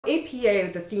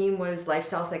APA, the theme was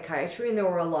lifestyle psychiatry, and there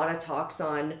were a lot of talks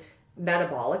on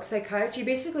metabolic psychiatry,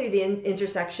 basically the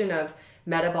intersection of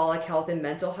metabolic health and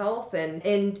mental health.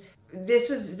 And this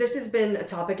has been a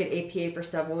topic at APA for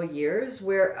several years,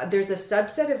 where there's a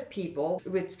subset of people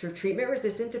with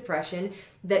treatment-resistant depression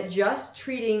that just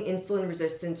treating insulin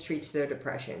resistance treats their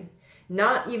depression.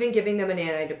 Not even giving them an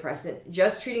antidepressant,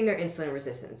 just treating their insulin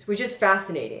resistance, which is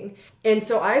fascinating. And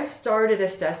so I've started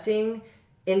assessing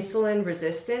insulin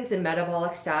resistance and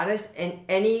metabolic status in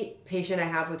any patient I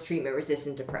have with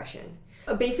treatment-resistant depression.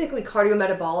 Basically,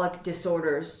 cardiometabolic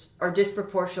disorders are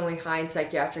disproportionately high in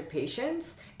psychiatric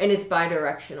patients, and it's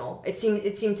bidirectional. It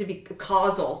seemed to be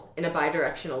causal in a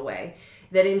bidirectional way,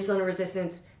 that insulin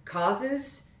resistance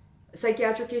causes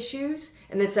psychiatric issues,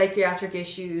 and that psychiatric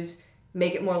issues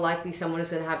make it more likely someone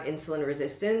is going to have insulin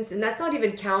resistance. And that's not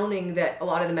even counting that a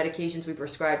lot of the medications we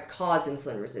prescribe cause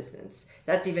insulin resistance.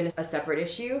 That's even a separate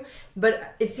issue.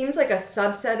 But it seems like a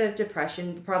subset of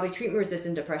depression, probably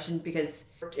treatment-resistant depression, because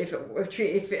if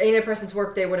antidepressants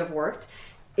worked, they would have worked,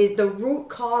 is the root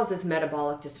cause is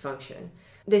metabolic dysfunction.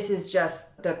 This is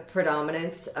just the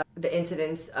predominance of the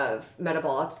incidence of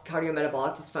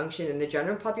cardiometabolic dysfunction in the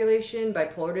general population,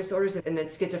 bipolar disorders, and then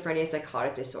schizophrenia,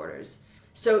 psychotic disorders.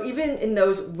 So even in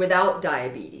those without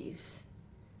diabetes,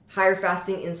 higher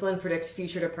fasting insulin predicts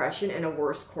future depression and a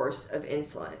worse course of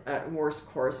insulin.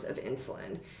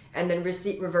 And then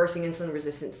reversing insulin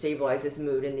resistance stabilizes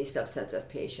mood in these subsets of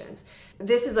patients.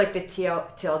 This is like the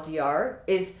TLDR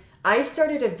is I've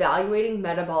started evaluating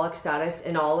metabolic status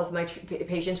in all of my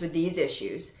patients with these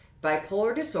issues: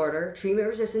 bipolar disorder,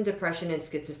 treatment-resistant depression, and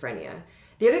schizophrenia.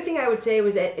 The other thing I would say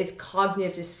was that it's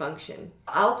cognitive dysfunction,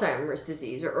 Alzheimer's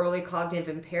disease, or early cognitive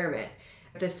impairment.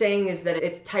 The saying is that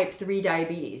it's type 3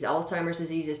 diabetes. Alzheimer's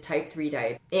disease is type 3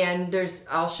 diabetes. And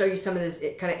I'll show you some of this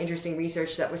kind of interesting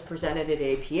research that was presented at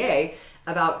APA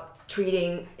about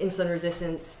treating insulin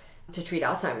resistance to treat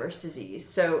Alzheimer's disease.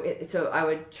 So I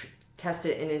would test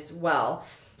it in as well.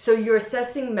 So you're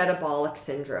assessing metabolic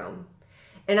syndrome.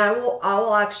 And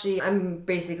I'm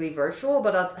basically virtual,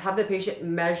 but I'll have the patient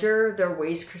measure their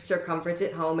waist circumference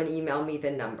at home and email me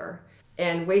the number.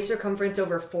 And waist circumference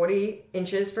over 40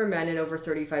 inches for men and over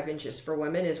 35 inches for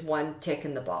women is one tick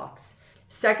in the box.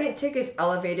 Second tick is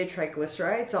elevated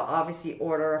triglycerides. So I'll obviously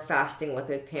order a fasting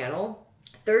lipid panel.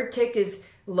 Third tick is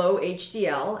low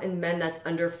HDL. In men, that's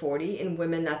under 40. In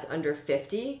women, that's under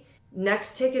 50.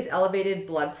 Next tick is elevated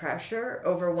blood pressure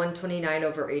over 129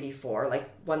 over 84, like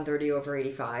 130 over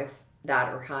 85,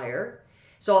 that or higher.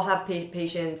 So I'll have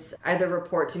patients either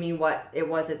report to me what it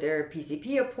was at their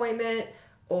PCP appointment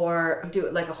or do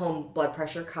it like a home blood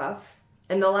pressure cuff.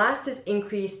 And the last is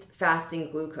increased fasting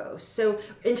glucose. So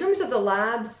in terms of the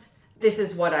labs, this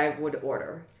is what I would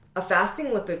order: a fasting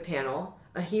lipid panel,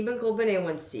 a hemoglobin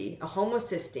A1C, a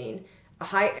homocysteine, a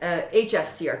high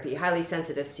hs-CRP, highly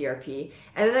sensitive CRP,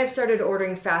 and then I've started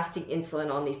ordering fasting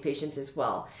insulin on these patients as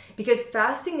well, because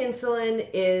fasting insulin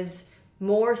is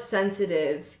more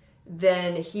sensitive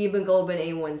than hemoglobin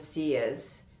A1C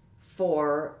is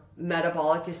for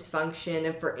metabolic dysfunction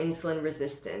and for insulin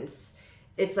resistance.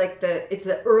 It's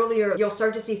the earlier you'll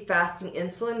start to see fasting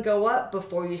insulin go up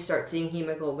before you start seeing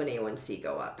hemoglobin A1C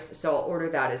go up. So I'll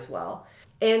order that as well.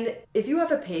 And if you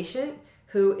have a patient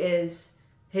who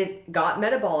got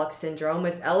metabolic syndrome,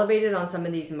 is elevated on some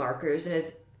of these markers, and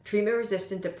is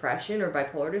treatment-resistant depression or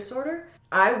bipolar disorder,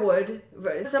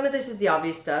 some of this is the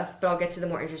obvious stuff, but I'll get to the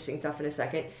more interesting stuff in a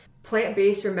second.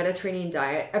 Plant-based or Mediterranean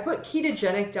diet. I put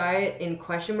ketogenic diet in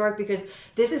question mark because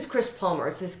this is Chris Palmer.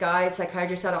 It's this guy,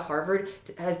 psychiatrist out of Harvard,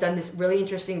 has done this really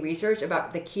interesting research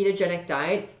about the ketogenic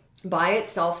diet by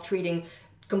itself treating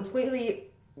completely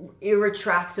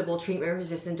irretractable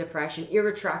treatment-resistant depression,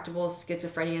 irretractable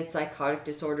schizophrenia and psychotic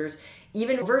disorders,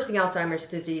 even reversing Alzheimer's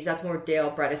disease. That's more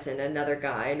Dale Bredesen, another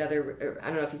guy, I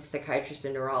don't know if he's a psychiatrist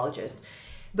or neurologist.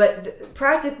 But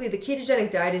practically, the ketogenic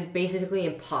diet is basically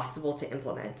impossible to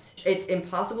implement. It's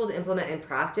impossible to implement in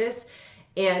practice,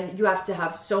 and you have to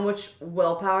have so much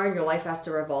willpower, and your life has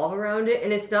to revolve around it,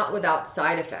 and it's not without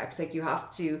side effects. Like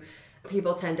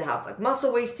people tend to have like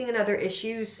muscle wasting and other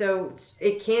issues, so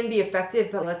it can be effective,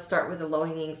 but let's start with the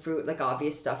low-hanging fruit, like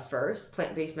obvious stuff first.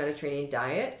 Plant-based Mediterranean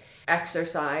diet,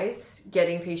 exercise,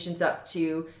 getting patients up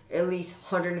to at least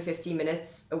 150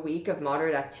 minutes a week of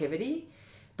moderate activity.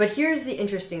 But here's the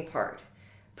interesting part.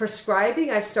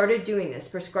 I've started doing this,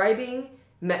 prescribing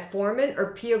metformin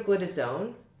or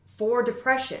pioglitazone for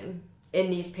depression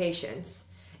in these patients.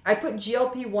 I put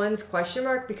GLP-1s question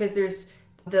mark because there's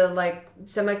the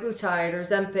semaglutide or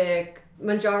Ozempic,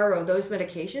 Mounjaro, those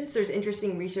medications. There's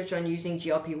interesting research on using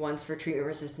GLP-1s for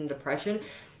treatment-resistant depression.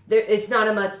 It's not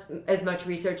as much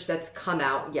research that's come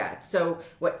out yet. So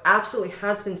what absolutely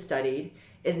has been studied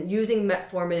is using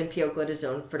metformin and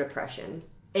pioglitazone for depression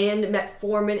and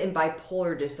metformin in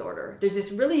bipolar disorder. There's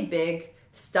this really big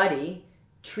study,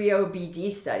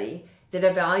 TRIO-BD study, that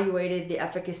evaluated the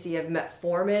efficacy of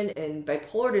metformin in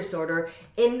bipolar disorder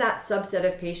in that subset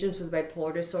of patients with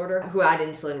bipolar disorder who had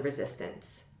insulin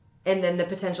resistance. And then the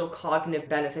potential cognitive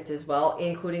benefits as well,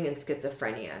 including in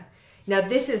schizophrenia. Now,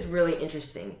 this is really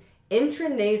interesting.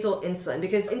 Intranasal insulin,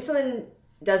 because insulin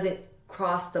doesn't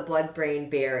cross the blood-brain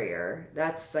barrier.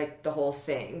 That's like the whole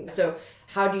thing. So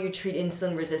how do you treat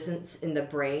insulin resistance in the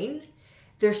brain?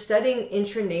 They're studying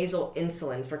intranasal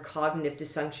insulin for cognitive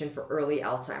dysfunction for early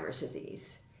Alzheimer's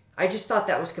disease. I just thought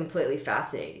that was completely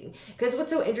fascinating. Because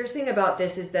what's so interesting about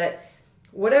this is that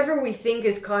whatever we think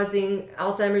is causing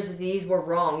Alzheimer's disease, we're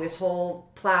wrong. This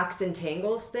whole plaques and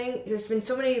tangles thing, there's been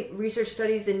so many research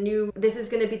studies that knew this is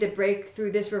going to be the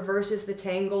breakthrough, this reverses the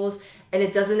tangles, and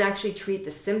it doesn't actually treat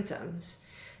the symptoms.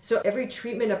 So every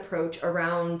treatment approach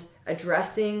around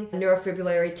addressing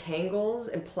neurofibrillary tangles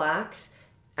and plaques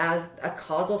as a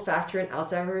causal factor in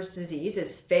Alzheimer's disease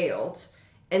has failed.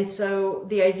 And so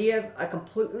the idea of a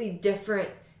completely different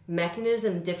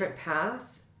mechanism, different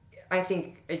path, I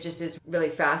think it just is really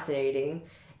fascinating.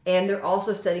 And they're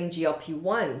also studying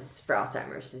GLP-1s for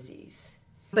Alzheimer's disease.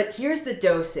 But here's the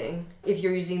dosing if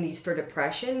you're using these for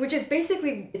depression, which is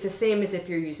basically, it's the same as if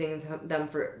you're using them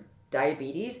for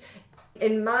diabetes.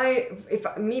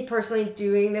 If me personally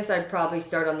doing this, I'd probably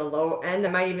start on the low end. I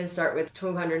might even start with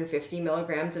 250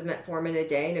 milligrams of metformin a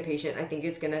day in a patient I think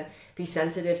is going to be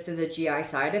sensitive to the GI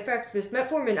side effects. This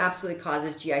metformin absolutely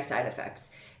causes GI side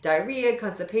effects. Diarrhea,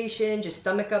 constipation, just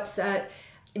stomach upset,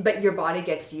 but your body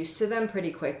gets used to them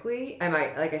pretty quickly. I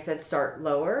might, like I said, start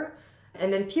lower.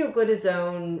 And then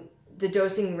pioglitazone, the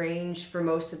dosing range for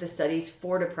most of the studies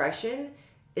for depression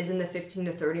is in the 15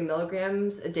 to 30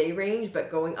 milligrams a day range,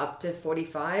 but going up to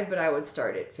 45, but I would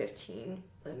start at 15.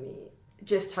 Let me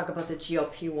just talk about the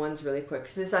GLP-1s really quick,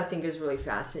 because this I think is really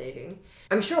fascinating.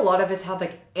 I'm sure a lot of us have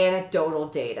like anecdotal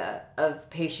data of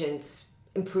patients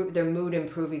their mood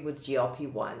improving with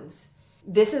GLP-1s.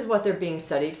 This is what they're being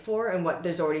studied for and what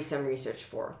there's already some research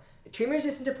for.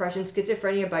 Treatment-resistant depression,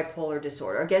 schizophrenia, bipolar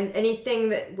disorder. Again,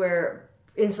 anything where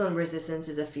insulin resistance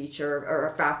is a feature or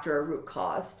a factor or root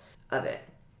cause of it.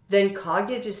 Then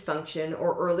cognitive dysfunction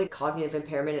or early cognitive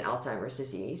impairment in Alzheimer's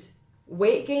disease.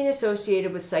 Weight gain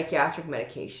associated with psychiatric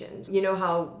medications. You know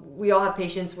how we all have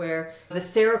patients where the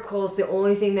Seroquel is the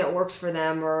only thing that works for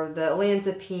them, or the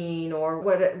olanzapine, or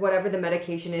whatever the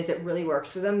medication is, it really works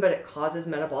for them, but it causes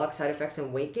metabolic side effects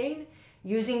and weight gain.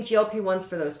 Using GLP-1s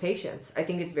for those patients, I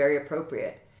think is very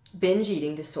appropriate. Binge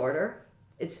eating disorder.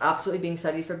 It's absolutely being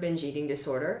studied for binge eating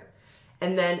disorder.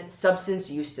 And then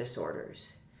substance use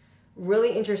disorders.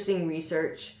 Really interesting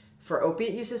research for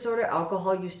opiate use disorder,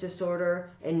 alcohol use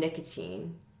disorder, and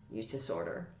nicotine use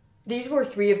disorder. These were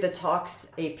 3 of the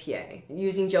talks APA,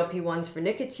 using GLP-1s for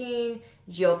nicotine,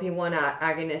 GLP-1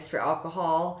 agonists for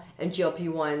alcohol, and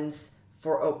GLP-1s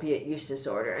for opiate use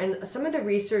disorder. And some of the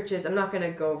research is, I'm not going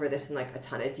to go over this in like a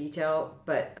ton of detail,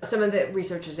 but some of the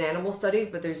research is animal studies,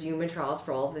 but there's human trials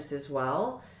for all of this as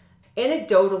well.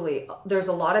 Anecdotally, there's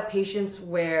a lot of patients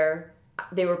where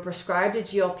they were prescribed a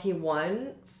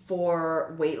GLP-1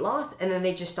 for weight loss, and then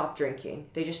they just stopped drinking.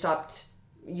 They just stopped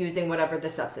using whatever the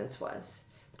substance was.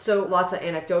 So lots of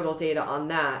anecdotal data on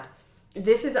that.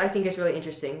 This is, I think, is really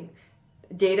interesting.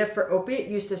 Data for opiate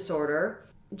use disorder.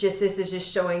 This is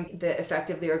just showing the effect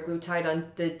of liraglutide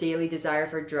on the daily desire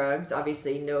for drugs.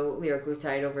 Obviously, no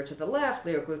liraglutide over to the left,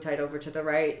 liraglutide over to the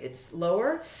right. It's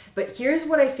lower. But here's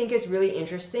what I think is really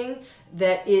interesting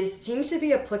that seems to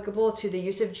be applicable to the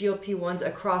use of GLP-1s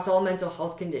across all mental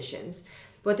health conditions.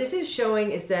 What this is showing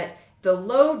is that the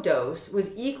low dose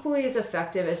was equally as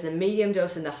effective as the medium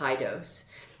dose and the high dose.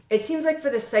 It seems like for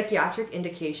the psychiatric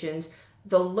indications,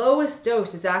 the lowest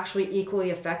dose is actually equally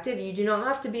effective. You do not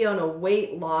have to be on a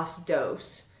weight loss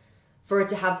dose for it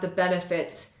to have the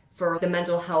benefits for the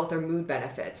mental health or mood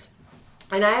benefits.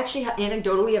 And I actually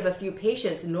anecdotally have a few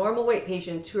patients, normal weight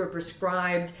patients, who are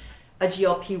prescribed a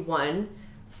GLP-1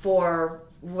 for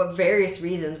various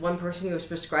reasons. One person who was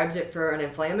prescribed it for an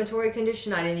inflammatory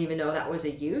condition, I didn't even know that was a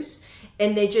use.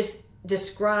 And they just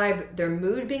describe their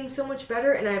mood being so much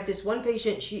better. And I have this one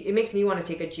patient, it makes me want to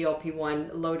take a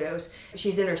GLP-1 low dose.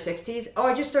 She's in her 60s.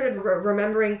 I just started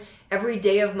remembering every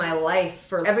day of my life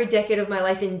for every decade of my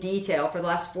life in detail for the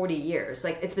last 40 years,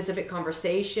 like in specific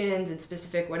conversations and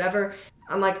specific whatever.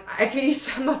 I'm like, I could use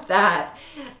some of that.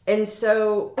 And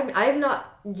so I have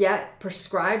not yet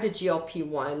prescribed a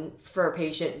GLP-1 for a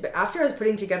patient, but after I was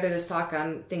putting together this talk,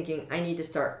 I'm thinking I need to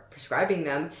start prescribing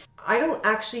them. I don't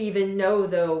actually even know,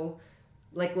 though,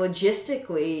 like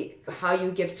logistically, how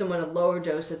you give someone a lower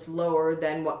dose that's lower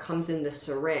than what comes in the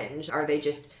syringe. Are they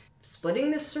just splitting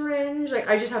the syringe? Like,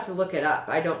 I just have to look it up.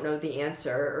 I don't know the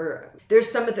answer. Or there's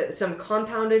some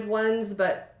compounded ones,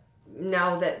 but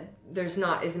now that there's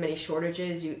not as many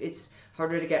shortages, it's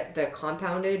harder to get the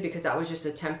compounded, because that was just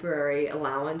a temporary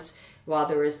allowance while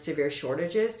there was severe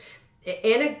shortages.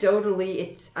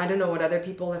 Anecdotally, I don't know what other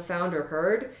people have found or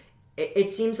heard. It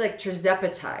seems like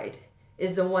tirzepatide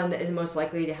is the one that is most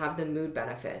likely to have the mood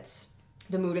benefits,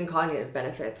 the mood and cognitive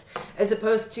benefits, as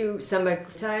opposed to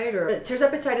semaglutide, or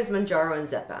tirzepatide is Mounjaro and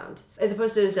Zepbound. As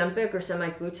opposed to Ozempic or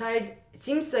semaglutide, it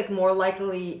seems like more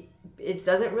likely it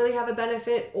doesn't really have a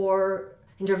benefit, or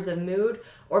in terms of mood,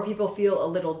 or people feel a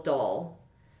little dull.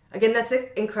 Again, that's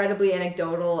incredibly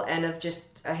anecdotal and of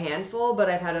just a handful, but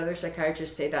I've had other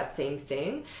psychiatrists say that same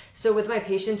thing. So with my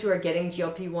patients who are getting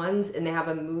GLP-1s and they have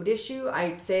a mood issue,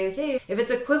 I'd say, hey, if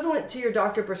it's equivalent to your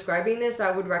doctor prescribing this,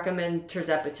 I would recommend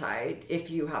tirzepatide if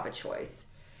you have a choice.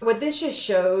 What this just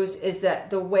shows is that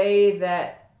the way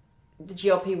that the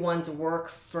GLP-1s work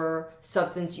for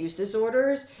substance use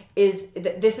disorders is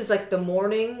that this is like the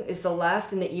morning is the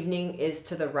left and the evening is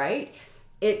to the right.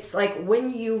 It's like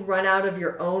when you run out of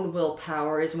your own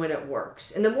willpower is when it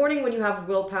works. In the morning when you have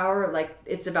willpower, like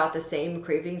it's about the same,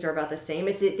 cravings are about the same.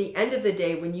 It's at the end of the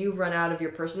day when you run out of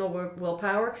your personal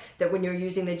willpower that when you're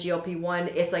using the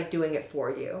GLP-1, it's like doing it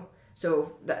for you.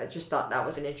 So I just thought that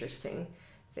was an interesting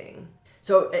thing.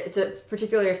 So it's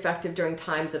particularly effective during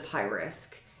times of high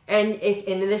risk. And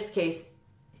in this case,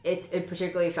 it's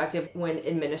particularly effective when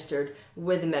administered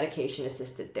with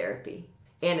medication-assisted therapy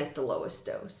and at the lowest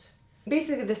dose.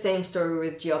 Basically the same story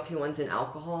with GLP-1s and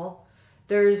alcohol.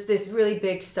 There's this really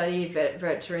big study,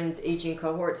 Veterans Aging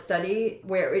Cohort Study,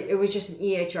 where it was just an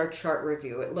EHR chart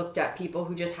review. It looked at people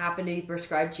who just happened to be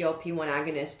prescribed GLP-1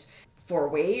 agonists for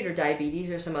weight or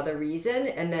diabetes or some other reason,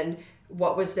 and then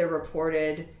what was their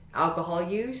reported alcohol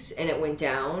use, and it went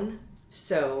down.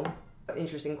 So,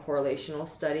 interesting correlational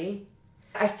study.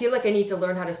 I feel like I need to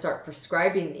learn how to start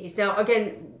prescribing these. Now,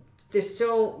 again, they're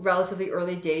still relatively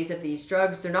early days of these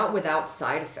drugs. They're not without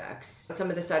side effects. Some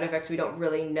of the side effects we don't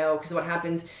really know, because what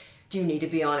happens, do you need to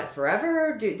be on it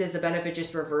forever? Does the benefit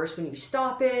just reverse when you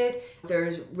stop it?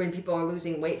 When people are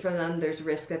losing weight from them, there's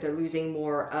risk that they're losing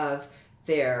more of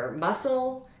their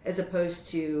muscle as opposed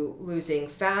to losing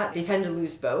fat. They tend to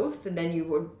lose both, and then you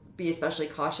would be especially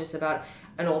cautious about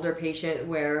an older patient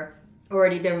where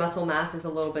already their muscle mass is a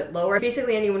little bit lower.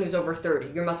 Basically anyone who's over 30,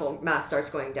 your muscle mass starts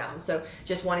going down. So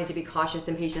just wanting to be cautious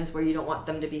in patients where you don't want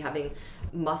them to be having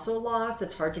muscle loss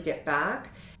that's hard to get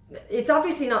back. It's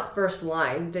obviously not first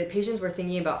line. The patients we're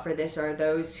thinking about for this are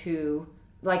those who,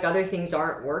 like other things,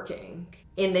 aren't working.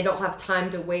 And they don't have time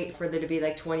to wait for there to be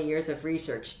like 20 years of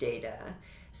research data.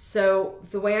 So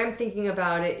the way I'm thinking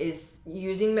about it is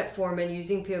using metformin,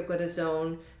 using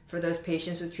pioglitazone for those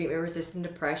patients with treatment-resistant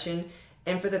depression,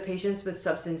 and for the patients with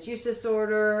substance use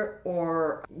disorder,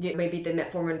 or maybe the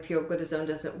metformin pioglitazone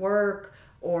doesn't work,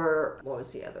 or what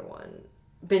was the other one?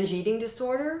 Binge eating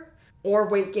disorder, or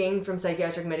weight gain from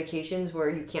psychiatric medications where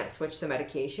you can't switch the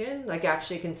medication, like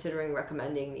actually considering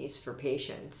recommending these for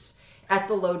patients at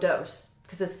the low dose,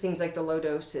 because it seems like the low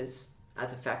dose is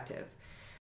as effective.